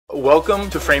Welcome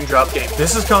to Frame Drop Game.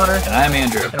 This is Connor. And I'm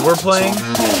Andrew. And we're playing...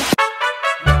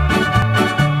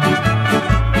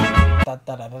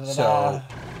 So,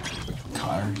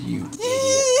 Connor, you idiot.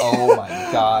 Oh my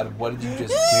god, what did you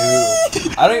just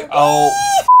do? I don't... Oh.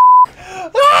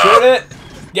 Shoot it!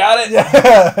 Got it!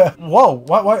 Yeah. Whoa,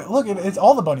 why? Look, it's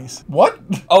all the bunnies. What?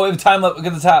 Oh, we have time left. Look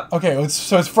at the top. Okay,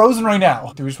 so it's frozen right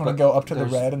now. Do we just want to go up to the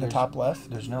red in the top left?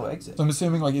 There's no exit. So I'm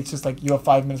assuming like it's just like you have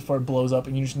 5 minutes before it blows up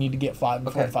and you just need to get 5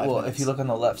 before Okay, 5 well, minutes. if you look on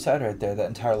the left side right there, that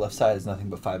entire left side is nothing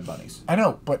but 5 bunnies. I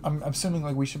know, but I'm assuming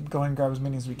like we should go ahead and grab as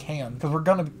many as we can. Because we're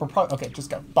probably... Okay, just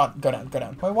go. Go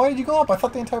down. Why did you go up? I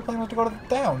thought the entire plane was to go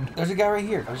down. There's a guy right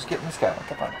here. I was just getting this guy.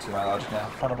 Okay, fine. See my logic now?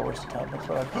 Kind of a waste of time. That's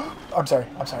what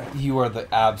I'm sorry. You are the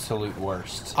absolute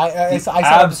worst. I said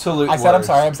I'm sorry.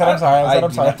 I'm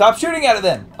sorry. Stop shooting at it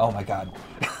then. Oh my god.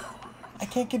 I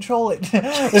can't control it.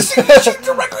 Shoot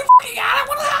directly fucking at it.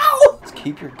 What the hell? Just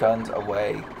keep your guns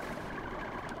away. Do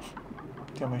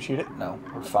you want me to shoot it? No,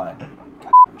 we're fine.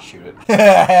 God, shoot it.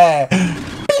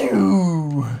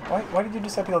 Why did you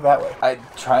just have to go that way? I'm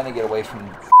trying to get away from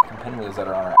the fucking pinwheels that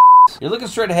are on our ass. You're looking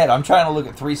straight ahead. I'm trying to look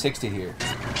at 360 here.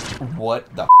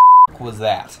 What the was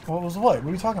that? What was what? What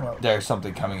are you talking about? There's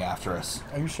something coming after us.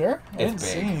 Are you sure? I didn't It's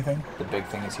see big. anything. The big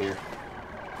thing is here.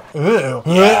 Ew.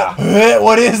 Yeah.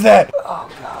 What is that? Oh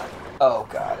god. Oh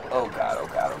god. Oh god. Oh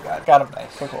god. Oh god. Got him.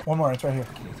 Nice. Cool. One more. It's right here.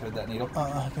 Can you thread that needle?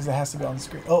 Because it has to be on the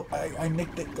screen. Oh, I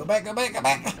nicked it. Go back.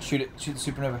 Shoot it. Shoot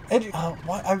the supernova. Andrew,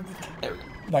 what? There we go.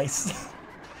 Nice.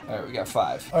 Alright, we got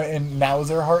 5. All right, and now is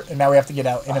there a heart? And now we have to get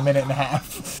out in a minute and a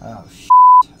half. Oh shit.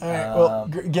 All right, well,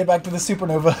 get back to the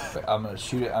supernova. I'm gonna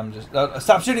shoot it. I'm just...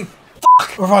 stop shooting!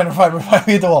 Fuck! We're fine.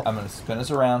 We hit the wall. I'm gonna spin us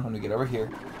around when we get over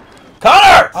here.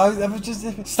 Connor! I was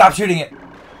just... Stop shooting it!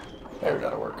 There,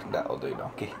 that'll work. That'll do,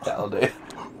 donkey. That'll do.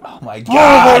 Oh my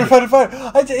god! Fine.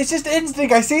 It's just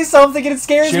instinct. I see something and it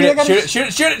scares me.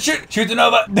 Shoot the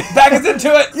Nova! Back us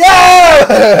into it!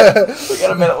 Yeah! We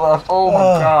got a minute left. Oh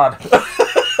my god.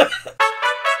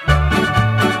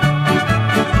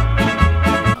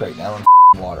 Great, now we're in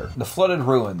water. The flooded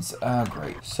ruins. Oh,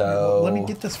 great. So... Let me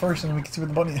get this first and then we can see where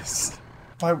the bunny is.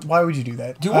 Why would you do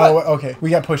that? Do what? Oh, okay. We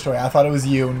got pushed away. I thought it was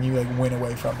you and you like went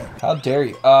away from it. How dare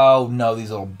you? Oh no, these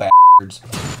little bastards.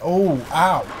 Oh,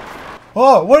 ow.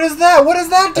 Oh, what is that? What is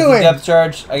that doing? Depth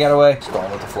charge. I got away. Just going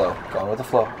with the flow. Going with the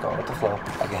flow.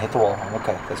 I can hit the wall. I'm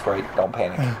okay. That's great. Don't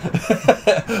panic.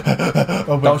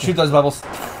 Don't shoot those bubbles.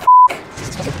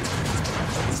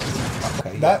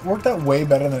 Okay, that worked out way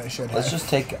better than it should have. Let's just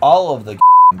take all of the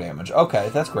damage. Okay,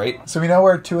 that's great. So we know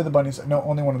where 2 of the bunnies... No,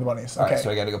 only 1 of the bunnies. Okay. Alright, so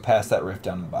I gotta go past that rift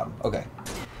down the bottom. Okay.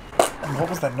 What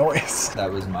was that noise? That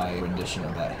was my rendition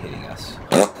of that hitting us.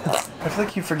 I feel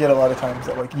like you forget a lot of times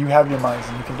that like you have your minds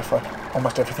and you can deflect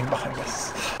almost everything behind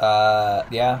us.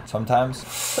 Yeah, sometimes.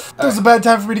 This is a bad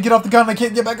time for me to get off the gun and I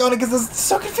can't get back on it because this is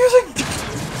so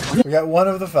confusing. We got 1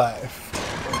 of the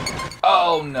 5.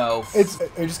 Oh no.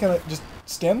 Are you just gonna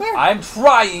stand there? I'm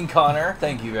trying, Connor.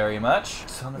 Thank you very much.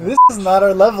 This is not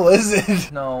our level, is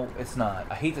it? No, it's not.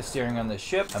 I hate the steering on this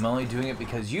ship. I'm only doing it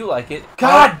because you like it.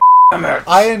 God damn it!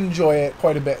 I enjoy it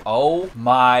quite a bit. Oh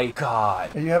my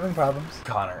god. Are you having problems?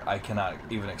 Connor, I cannot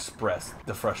even express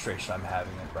the frustration I'm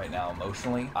having right now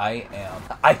emotionally. I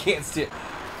can't steer.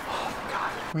 Oh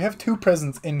god. We have 2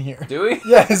 presents in here. Do we?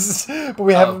 Yes, but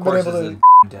we haven't been able to...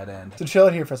 Dead end. So chill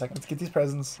out here for a second. Let's get these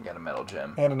presents. We got a metal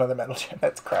gem. And another metal gem.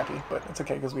 That's crappy, but it's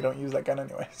okay because we don't use that gun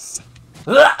anyways.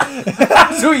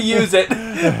 So we use it.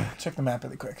 Check the map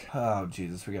really quick. Oh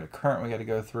Jesus, we got a current we got to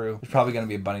go through. There's probably gonna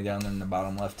be a bunny down there in the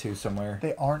bottom left too somewhere.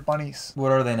 They aren't bunnies.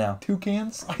 What are they now?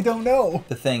 Toucans? I don't know.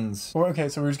 The things. Okay,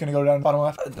 so we're just gonna go down bottom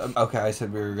left. Okay, I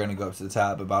said we were gonna go up to the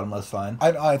top, but bottom left's fine.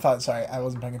 I thought. Sorry, I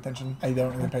wasn't paying attention. I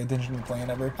don't really pay attention to the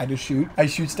plan ever. I just shoot. I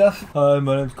shoot stuff. Hi,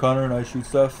 my name's Connor and I shoot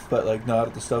stuff, but like not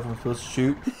at the stuff I'm supposed to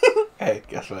shoot. Hey,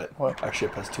 guess what? What? Our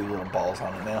ship has 2 little balls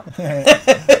on it now.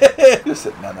 Just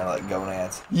sitting down there like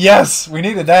gonads. Yes, we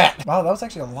needed that. Wow, that was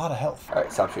actually a lot of health.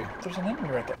 Alright, stop shooting. There's an enemy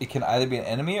right there. It can either be an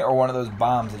enemy or one of those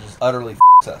bombs that just utterly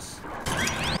us.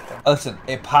 Listen,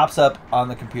 it pops up on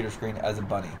the computer screen as a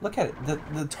bunny. Look at it.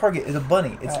 The target is a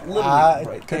bunny. It's literally right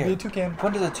there. Could be a toucan.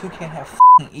 When does a toucan have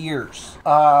ears?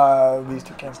 These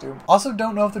toucans do. Also,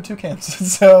 don't know if they're toucans,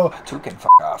 so... Toucan,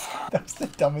 off. That was the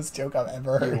dumbest joke I've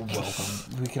ever heard. You're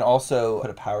welcome. We can also put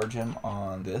a power gem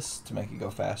on this to make it go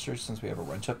faster since we have a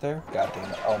wrench up there. God damn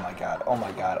it. Oh my god. Oh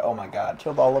my god. Oh my god.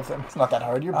 Killed all of them. It's not that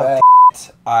hard. You're bad.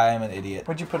 I'm an idiot.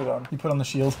 What'd you put it on? You put on the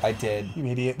shield. I did. You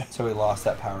idiot. So we lost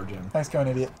that power gem. Nice going,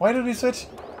 idiot. Why did we switch?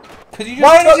 Because you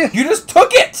just you just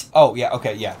took it! Oh yeah,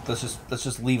 okay, yeah. Let's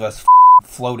just leave us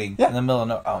floating Yeah. in the middle of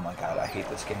no. Oh my god, I hate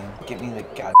this game. Give me the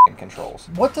goddamn controls.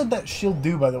 What did that shield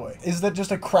do, by the way? Is that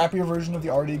just a crappier version of the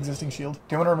already existing shield?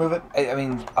 Do you want to remove it? I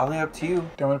mean, I'll leave it up to you. Do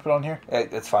you want me to put it on here?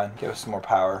 It's fine. Give us some more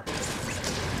power.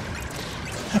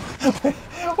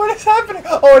 What is happening?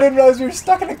 Oh, I didn't realize we were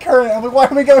stuck in a current. I'm like, why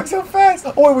are we going so fast?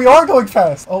 Oh, wait, we are going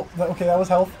fast. Oh, okay, that was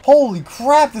health. Holy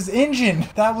crap, this engine.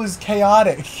 That was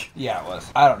chaotic. Yeah, it was.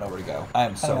 I don't know where to go. I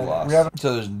am so lost.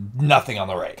 So there's nothing on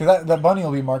the right. Because that bunny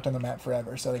will be marked on the map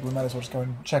forever. So like, we might as well just go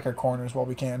and check our corners while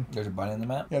we can. There's a bunny in the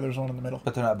map? Yeah, there's one in the middle.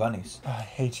 But they're not bunnies. Oh, I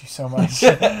hate you so much.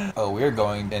 Oh, we're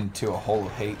going into a hole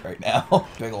of hate right now.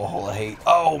 Big old hole of hate.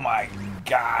 Oh my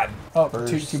god. Oh,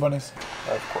 First, two bunnies.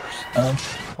 Of course.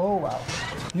 Oh, wow.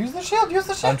 Use the shield, use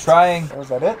the shield. I'm trying. Was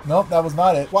that it? Nope, that was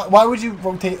not it. Why would you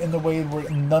rotate in the way where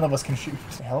none of us can shoot?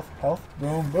 Health, health,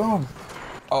 boom, boom.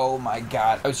 Oh my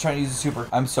god. I was trying to use the super.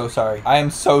 I'm so sorry. I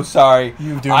am so sorry.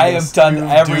 You've doomed I us. have done You've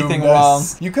everything doomed wrong.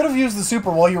 us. You could have used the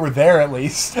super while you were there at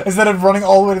least. Instead of running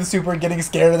all the way to the super and getting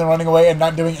scared and then running away and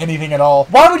not doing anything at all.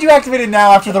 Why would you activate it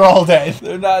now after they're all dead?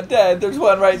 They're not dead. There's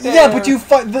one right there. Yeah, but you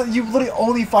literally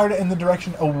only fired it in the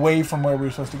direction away from where we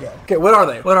were supposed to go. Okay, what are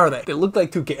they? What are they? They look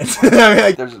like toucans.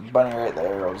 There's a bunny right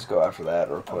there. I'll just go after that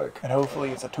real quick. And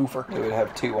hopefully it's a twofer. It would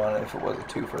have 2 on it if it was a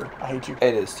twofer. I hate you.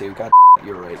 It is 2. God,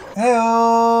 you're right.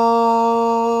 Hey-oh,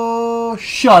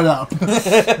 shut up.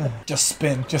 Just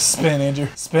spin, Andrew.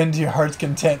 Spin to your heart's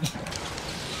content.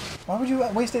 Why would you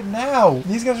waste it now?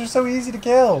 These guys are so easy to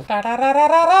kill. Got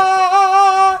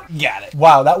it.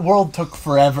 Wow, that world took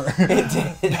forever.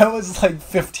 It did. That was like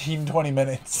 15, 20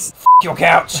 minutes. Your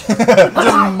couch.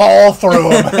 Just maul through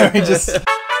them. We just...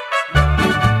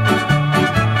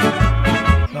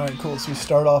 Alright, cool. So we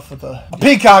start off with a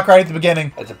peacock right at the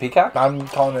beginning. It's a peacock? I'm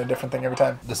calling it a different thing every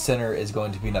time. The center is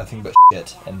going to be nothing but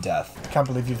shit and death. I can't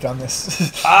believe you've done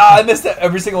this. I missed it.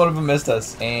 Every single one of them missed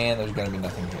us. And there's going to be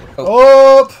nothing here.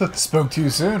 Oh, spoke too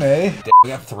soon, eh? We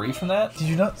got 3 from that? Did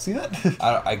you not see that?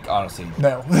 I honestly...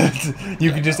 No.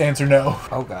 You can just answer no.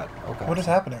 Oh god. Oh god. What is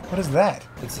happening? What is that?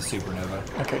 It's a supernova.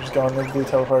 Okay, just go on the blue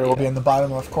teleporter. We'll be in the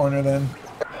bottom left corner then.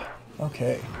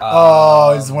 Okay.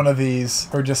 Oh, it's one of these.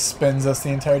 Or just spins us the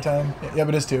entire time. Yeah,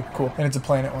 but it's 2. Cool. And it's a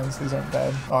planet one, so these aren't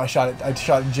bad. Oh, I shot it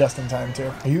just in time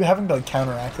too. Are you having to like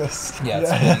counteract this? Yeah,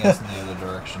 it's spinning us in the other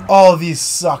direction. Oh, these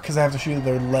suck because I have to shoot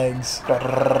their legs.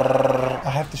 I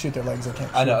have to shoot their legs. I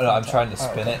can't. I know. I'm trying to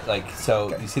spin it like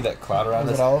so. Okay. You see that cloud around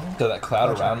us? All of them? So that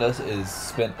cloud around us is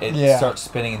spin. It starts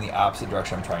spinning in the opposite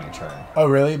direction I'm trying to turn. Oh,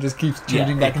 really? It just keeps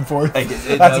changing back and forth.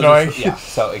 It That's annoying. Yeah.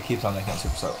 So it keeps on making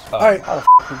super slow. All right. How the f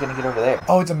are we gonna get over there?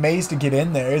 Oh, it's a maze to get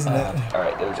in there, isn't it? All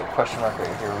right. There's a question mark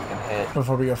right here we can hit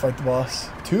before we go fight the boss.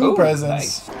 2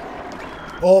 presents. Nice.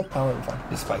 Oh, we're fine.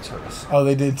 The spikes hurt us. Oh,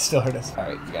 they did still hurt us. All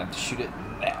right, you got to shoot it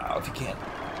now if you can.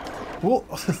 Whoa.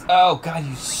 Oh god,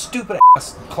 you stupid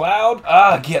ass cloud!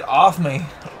 Ah, get off me!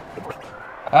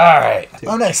 All right.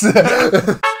 Oh, nice.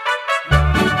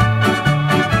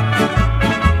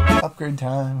 Upgrade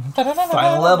time.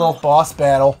 Final level. Boss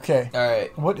battle. Okay. All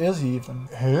right. What is he even?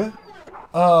 Huh?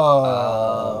 Do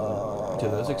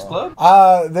those explode?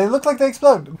 They look like they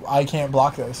explode. I can't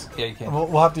block those. Yeah, you can.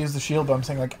 We'll have to use the shield, but I'm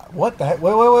saying like, what the heck?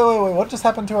 Wait. What just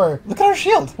happened to our... Look at our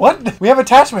shield. What? We have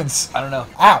attachments. I don't know.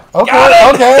 Ow. Okay.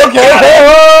 Got it!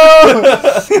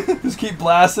 Okay. Just keep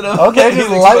blasting them. Okay, just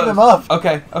light them up.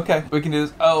 Okay. We can do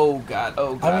this. Oh god.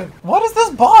 I mean, what is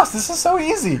this boss? This is so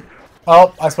easy.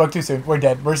 Oh, I spoke too soon. We're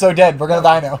dead. We're so dead. We're gonna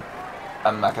die now.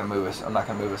 I'm not gonna move us. Okay.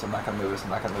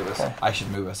 I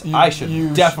should move us. I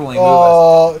should definitely move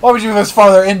us. Why would you move us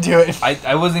farther into it?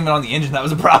 I wasn't even on the engine. That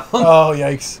was a problem. Oh,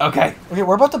 yikes. Okay. Okay,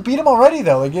 we're about to beat him already,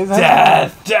 though. Like,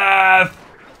 Death!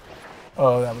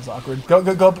 Oh, that was awkward. Go.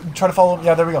 Try to follow him.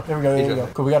 Yeah, there we go.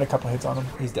 Cool, we got a couple hits on him.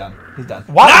 He's done.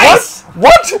 What? Nice!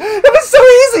 What? That was so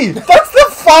easy! That's the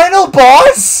final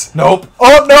boss? Nope.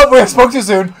 Oh, no, we spoke too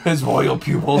soon. His royal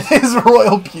pupils. His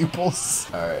royal pupils.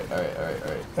 Alright.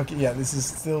 Okay, yeah, this is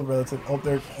still relative. Oh,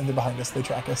 they're behind us. They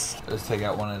track us. Let's take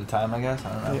out one at a time, I guess.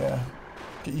 I don't know. Yeah.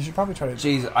 Okay, you should probably try to...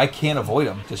 Jeez, I can't avoid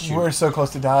him. Just shoot. We're so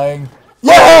close to dying.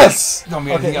 Yes! Don't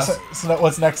be anything else. So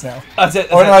what's next now? That's it.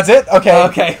 That's it? Okay.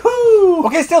 Okay. Woo!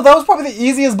 Okay, still, that was probably the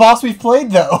easiest boss we've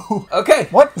played, though. Okay.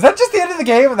 What? Is that just the end of the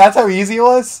game and that's how easy it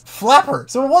was? Flapper.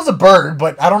 So it was a bird,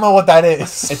 but I don't know what that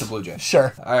is. It's a blue jay.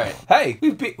 Sure. Alright. Hey,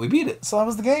 we beat it. So that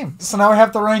was the game. So now we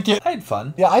have to rank it. I had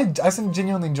fun. Yeah, I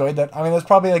genuinely enjoyed that. I mean, that's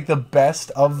probably like the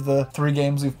best of the 3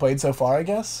 games we've played so far, I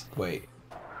guess. Wait.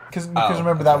 Because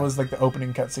remember that was like the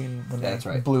opening cutscene when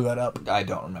they blew that up. I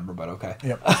don't remember, but okay.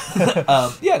 Yep.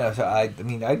 Yeah, no. So I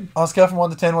mean, on a scale from 1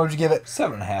 to 10, what would you give it?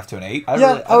 7.5 to an 8.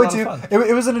 I would too.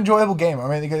 It was an enjoyable game. I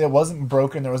mean, it wasn't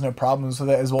broken. There was no problems with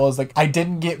it, as well as like I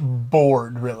didn't get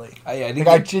bored really. I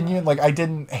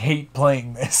didn't hate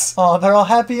playing this. Oh, they're all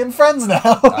happy and friends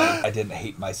now. I didn't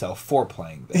hate myself for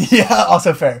playing this. Yeah,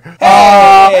 also fair.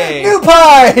 Hey! New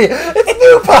pie! It's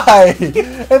new pie!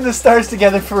 And the stars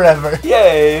together forever.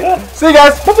 Yay! See you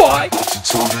guys. Bye-bye.